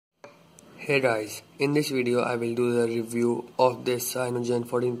Hey guys, in this video I will do the review of this Cyanogen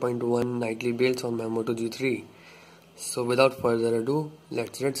 14.1 nightly builds on my Moto G3. So without further ado,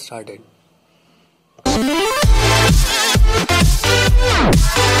 let's get started.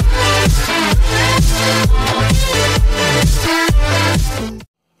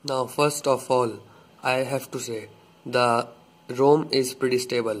 Now first of all, I have to say the ROM is pretty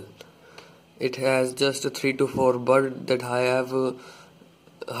stable. It has just 3 to 4 bugs that I have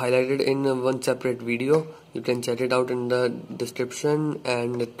highlighted in one separate video. You can check it out in the description,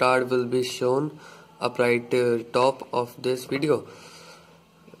 and the card will be shown up right top of this video.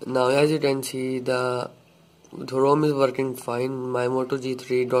 Now as you can see, the ROM is working fine. My Moto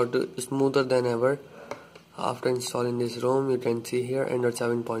G3 got smoother than ever after installing this ROM. You can see here Android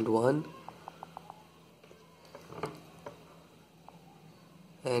 7.1,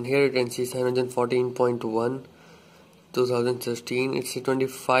 and here you can see Cyanogen 14.1 2016. It's a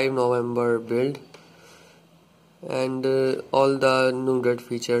 25 November build, and all the Nougat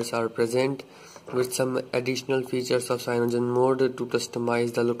features are present, with some additional features of Cyanogen mode to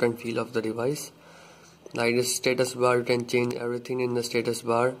customize the look and feel of the device. Like the status bar, you can change everything in the status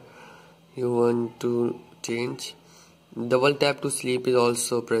bar you want to change. Double tap to sleep is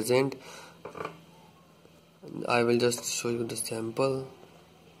also present. I will just show you the sample.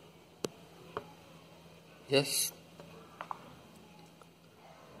 Yes,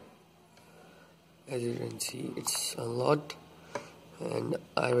 as you can see, it's unlocked, and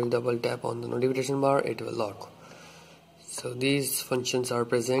I will double tap on the notification bar, it will lock. So these functions are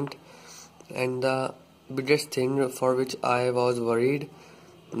present, and the biggest thing for which I was worried,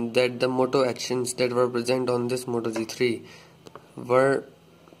 that the Moto actions that were present on this Moto G3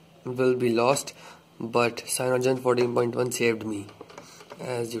 will be lost, but Cyanogen 14.1 saved me.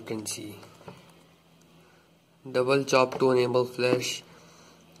 As you can see, double chop to enable flash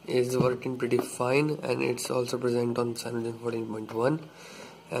is working pretty fine, and it's also present on Cyanogen 14.1,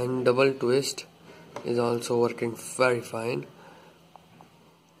 and double twist is also working very fine,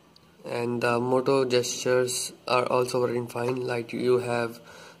 and the Moto gestures are also working fine. Like you have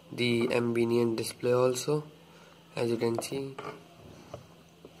the ambient display also, as you can see.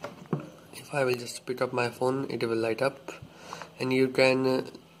 If I will just pick up my phone, it will light up, and you can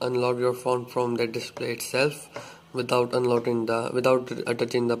unlock your phone from the display itself without touching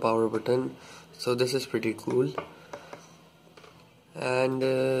the power button. So this is pretty cool, and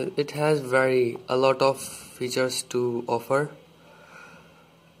it has a lot of features to offer,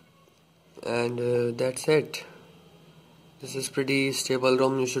 and that's it. This is pretty stable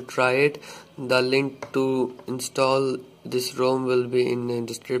ROM. You should try it. The link to install this ROM will be in the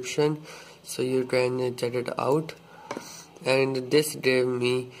description, so you can check it out. And this gave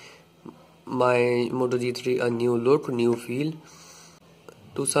me my Moto G3 a new look, new feel.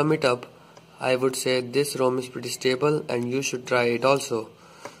 To sum it up, I would say this ROM is pretty stable, and you should try it also.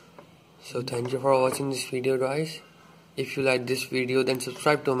 So thank you for watching this video, guys. If you like this video, then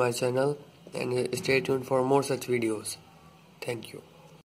subscribe to my channel and stay tuned for more such videos. Thank you.